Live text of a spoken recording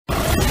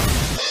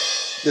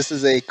This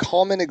is a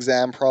common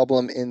exam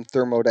problem in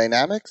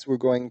thermodynamics. We're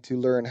going to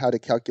learn how to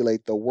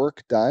calculate the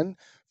work done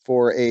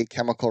for a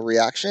chemical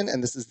reaction,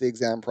 and this is the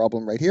exam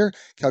problem right here.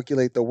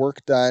 Calculate the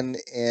work done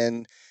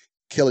in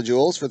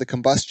kilojoules for the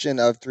combustion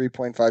of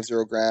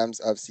 3.50 grams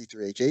of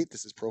C3H8,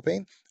 this is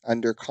propane,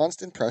 under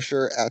constant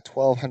pressure at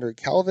 1200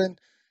 Kelvin.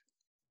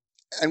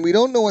 And we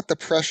don't know what the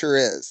pressure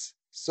is.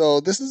 So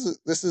this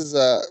is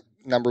a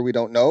number we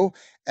don't know,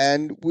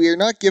 and we're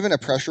not given a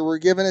pressure, we're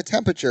given a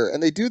temperature.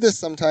 And they do this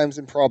sometimes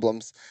in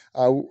problems.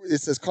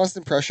 It says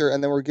constant pressure,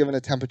 and then we're given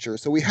a temperature.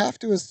 So we have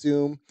to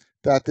assume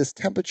that this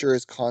temperature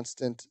is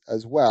constant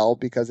as well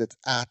because it's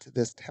at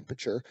this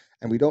temperature,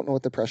 and we don't know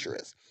what the pressure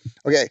is.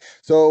 Okay,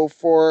 so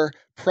for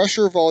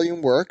pressure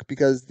volume work,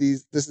 because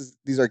these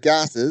are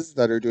gases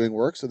that are doing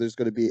work, so there's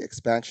going to be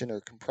expansion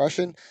or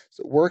compression.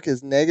 So work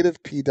is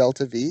negative P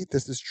delta V.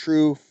 This is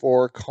true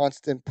for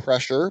constant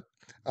pressure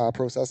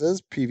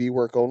processes, PV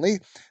work only.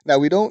 Now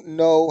we don't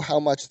know how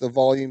much the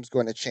volume is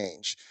going to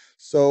change.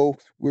 So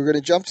we're going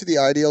to jump to the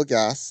ideal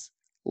gas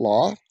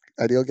law,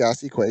 ideal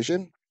gas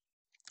equation.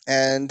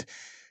 And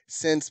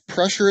since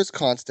pressure is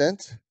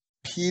constant,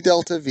 P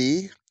delta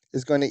V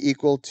is going to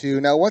equal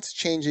to, now what's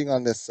changing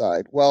on this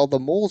side? Well, the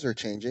moles are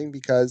changing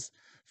because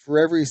for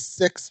every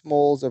 6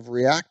 moles of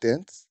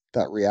reactants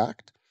that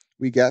react,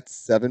 we get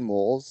 7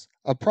 moles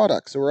of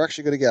product. So we're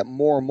actually going to get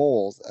more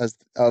moles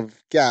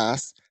of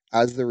gas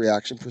as the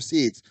reaction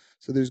proceeds.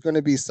 So there's going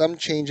to be some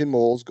change in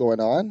moles going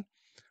on,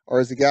 or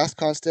is the gas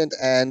constant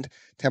and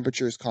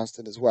temperature is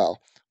constant as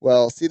well?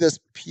 Well, see this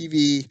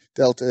PV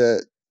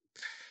delta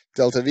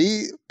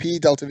V, P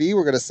delta V,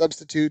 we're going to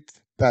substitute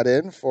that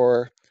in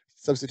for,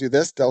 substitute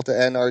this delta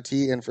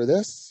nRT in for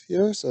this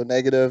here, so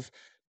negative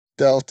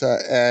delta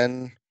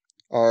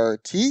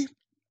nRT.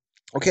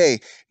 Okay,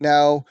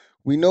 now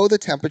we know the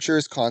temperature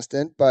is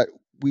constant, but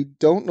we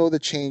don't know the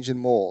change in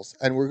moles,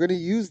 and we're going to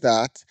use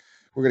that,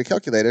 we're going to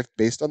calculate it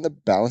based on the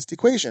balanced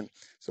equation.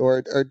 So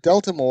our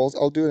delta moles,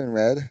 I'll do it in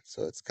red,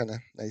 so it's kind of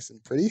nice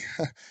and pretty.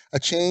 A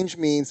change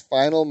means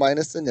final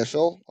minus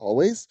initial,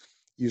 always.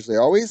 Usually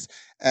always,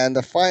 and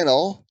the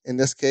final, in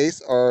this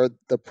case, are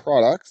the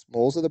products,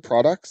 moles of the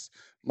products,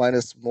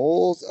 minus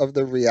moles of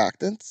the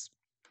reactants.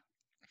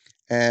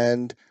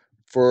 And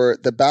for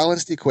the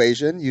balanced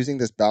equation, using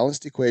this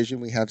balanced equation,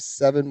 we have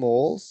 7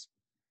 moles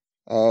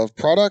of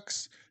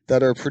products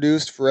that are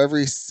produced for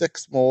every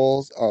 6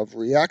 moles of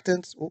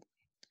reactants.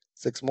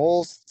 6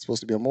 moles, it's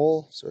supposed to be a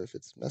mole, sorry if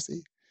it's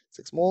messy,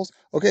 6 moles.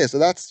 Okay, so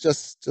that's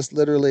just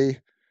literally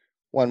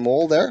 1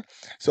 mole there.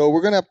 So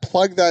we're going to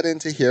plug that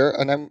into here,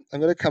 and I'm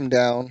going to come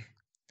down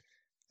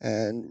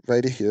and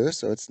write it here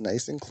so it's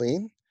nice and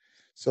clean.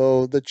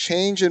 So the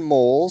change in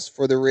moles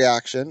for the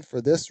reaction, for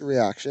this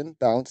reaction,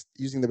 balanced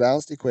using the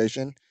balanced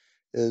equation,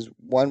 is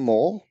 1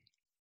 mole.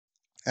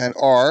 And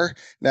R,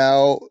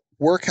 now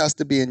work has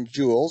to be in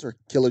joules or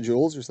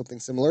kilojoules or something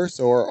similar.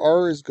 So our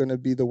R is going to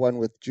be the one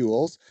with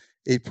joules,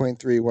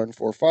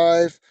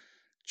 8.3145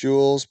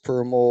 joules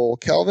per mole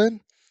Kelvin.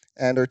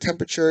 And our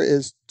temperature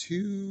is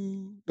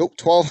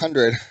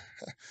 1200.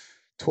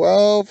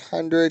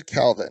 1200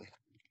 Kelvin.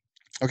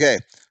 Okay,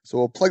 so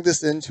we'll plug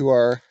this into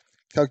our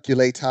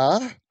calculator.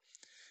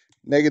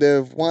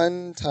 Negative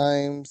 1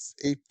 times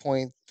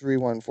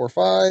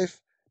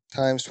 8.3145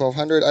 times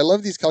 1200. I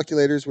love these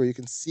calculators where you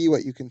can see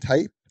what you can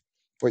type,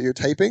 what you're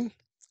typing.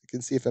 You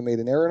can see if I made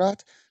an error or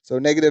not. So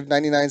negative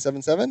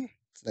 9977,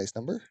 it's a nice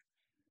number,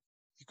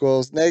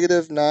 equals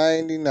negative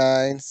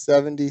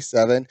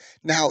 9977.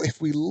 Now,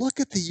 if we look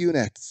at the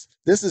units,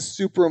 this is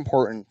super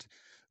important.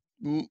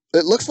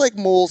 It looks like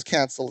moles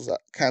cancel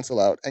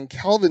out and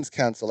kelvins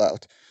cancel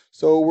out.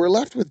 So we're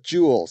left with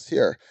joules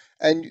here.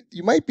 And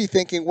you might be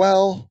thinking,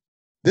 well,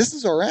 this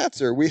is our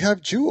answer. We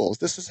have joules.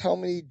 This is how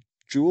many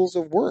joules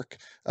of work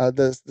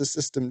the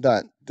system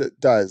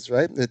does,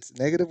 right? It's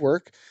negative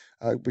work,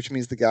 which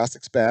means the gas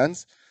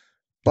expands.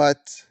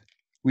 But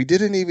we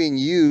didn't even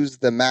use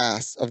the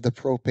mass of the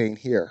propane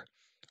here.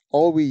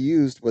 All we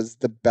used was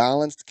the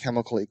balanced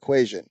chemical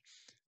equation.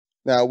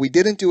 Now, we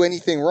didn't do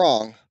anything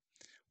wrong.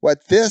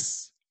 What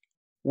this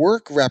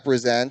work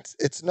represents,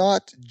 it's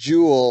not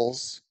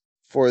joules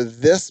for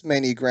this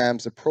many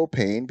grams of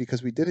propane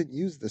because we didn't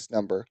use this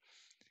number.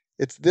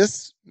 It's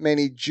this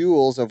many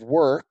joules of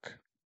work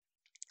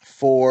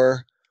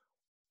for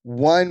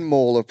 1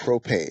 mole of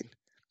propane.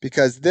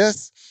 Because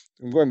this,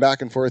 I'm going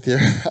back and forth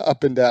here,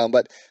 up and down,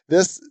 but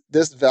this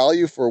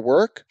value for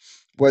work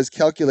was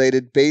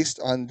calculated based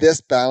on this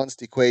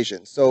balanced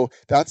equation. So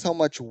that's how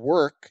much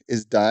work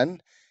is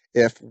done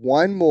if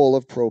 1 mole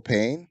of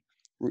propane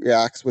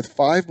reacts with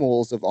 5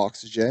 moles of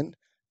oxygen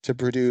to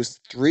produce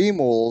 3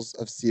 moles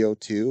of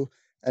CO2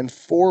 and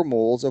 4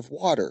 moles of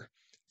water.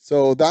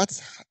 So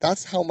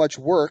that's how much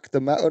work, the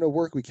amount of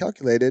work we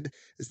calculated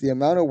is the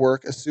amount of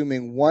work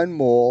assuming 1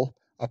 mole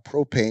of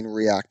propane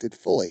reacted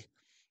fully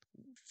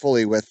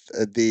with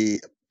the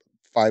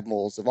 5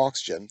 moles of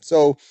oxygen.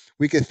 So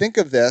we could think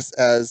of this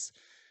as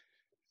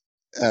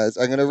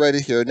I'm going to write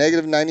it here,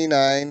 negative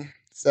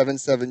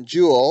 9977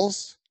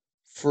 joules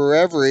for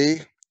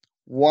every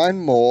 1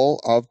 mole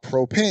of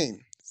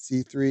propane,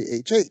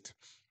 C3H8.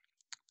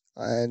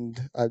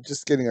 And I'm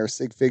just getting our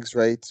sig figs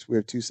right. We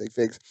have 2 sig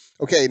figs.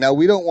 Okay, now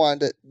we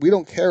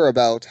don't care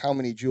about how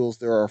many joules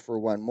there are for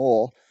 1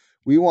 mole.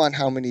 We want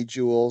how many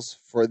joules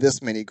for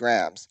this many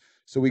grams.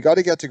 So we got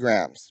to get to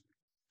grams.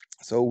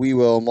 So we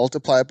will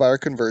multiply it by our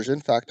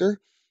conversion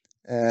factor,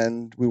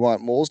 and we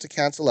want moles to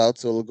cancel out,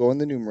 so it'll go in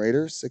the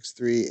numerator,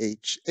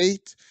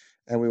 63H8,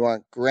 and we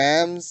want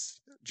grams,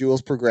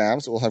 joules per gram,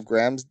 so we'll have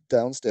grams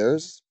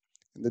downstairs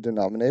in the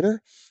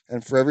denominator.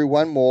 And for every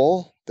 1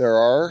 mole, there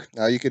are,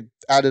 now you could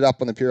add it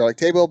up on the periodic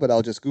table, but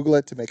I'll just Google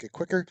it to make it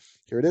quicker.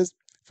 Here it is,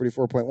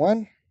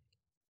 44.1.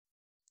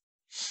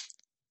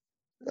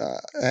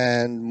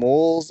 And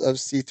moles of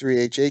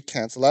C3H8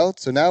 cancel out.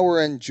 So now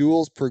we're in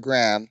joules per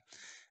gram,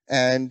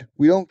 and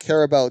we don't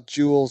care about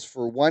joules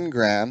for 1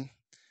 gram.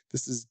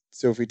 This is,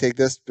 so if we take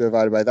this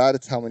divided by that,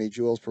 it's how many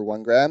joules per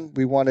 1 gram.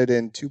 We want it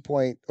in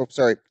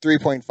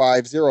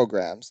 3.50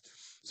 grams.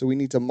 So we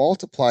need to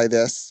multiply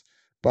this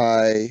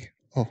by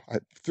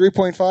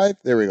 3.5.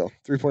 There we go,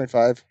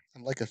 3.5.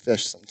 I'm like a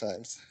fish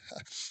sometimes.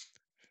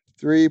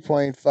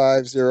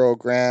 3.50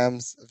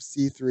 grams of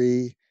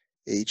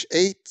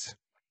C3H8.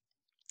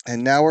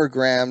 And now our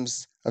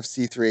grams of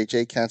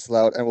C3H8 cancel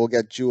out, and we'll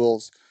get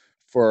joules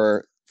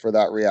for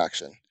that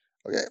reaction.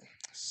 Okay,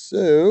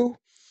 so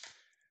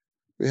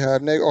we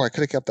have, I could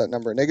have kept that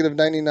number. Negative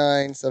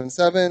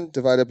 99.77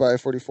 divided by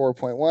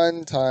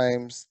 44.1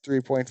 times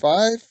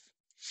 3.5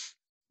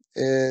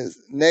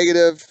 is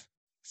negative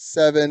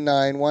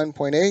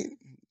 791.8.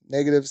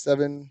 Negative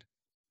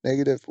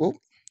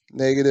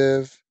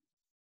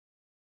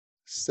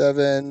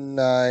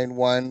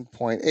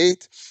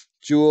 791.8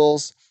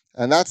 joules.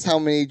 And that's how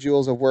many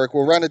joules of work.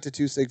 We'll run it to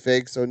 2 sig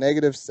figs, so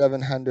negative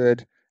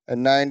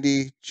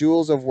 790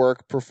 joules of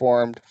work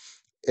performed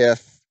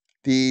if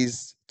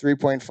these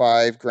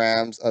 3.5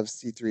 grams of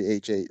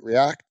C3H8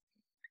 react.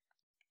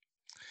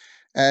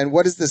 And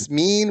what does this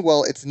mean?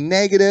 Well, it's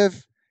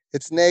negative.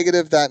 It's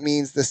negative. That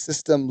means the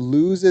system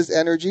loses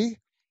energy.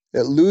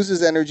 It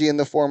loses energy in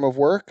the form of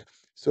work.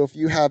 So if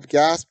you have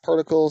gas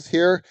particles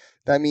here,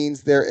 that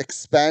means they're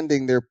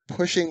expanding. They're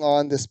pushing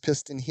on this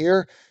piston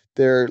here.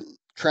 They're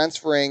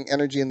transferring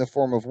energy in the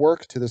form of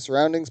work to the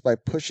surroundings by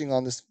pushing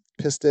on this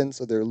piston.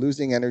 So they're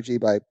losing energy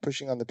by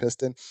pushing on the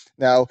piston.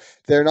 Now,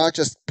 they're not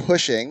just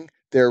pushing,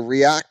 they're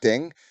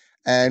reacting,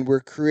 and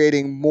we're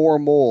creating more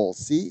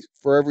moles. See,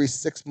 for every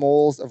 6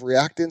 moles of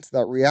reactants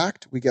that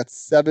react, we get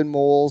 7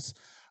 moles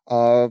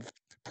of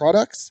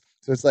products.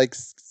 So it's like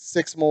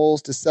 6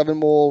 moles to 7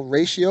 mole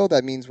ratio.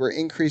 That means we're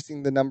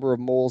increasing the number of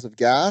moles of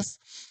gas.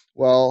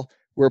 Well,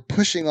 we're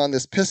pushing on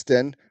this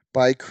piston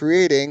by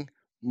creating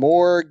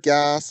more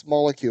gas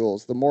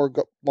molecules. The more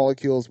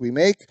molecules we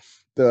make,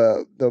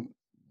 the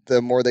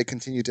more they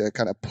continue to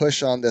kind of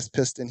push on this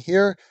piston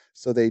here,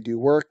 so they do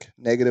work,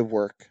 negative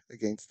work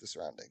against the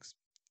surroundings.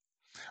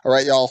 All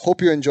right, y'all,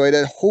 hope you enjoyed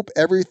it. Hope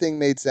everything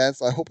made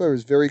sense. I hope I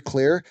was very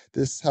clear.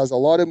 This has a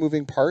lot of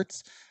moving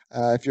parts.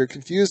 If you're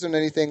confused on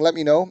anything, let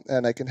me know,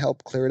 and I can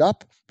help clear it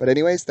up. But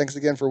anyways, thanks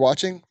again for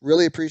watching.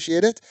 Really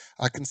appreciate it.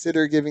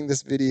 Consider giving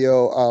this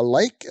video a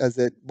like, as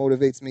it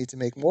motivates me to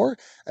make more.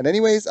 And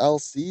anyways, I'll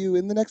see you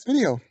in the next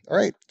video. All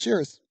right,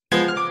 cheers.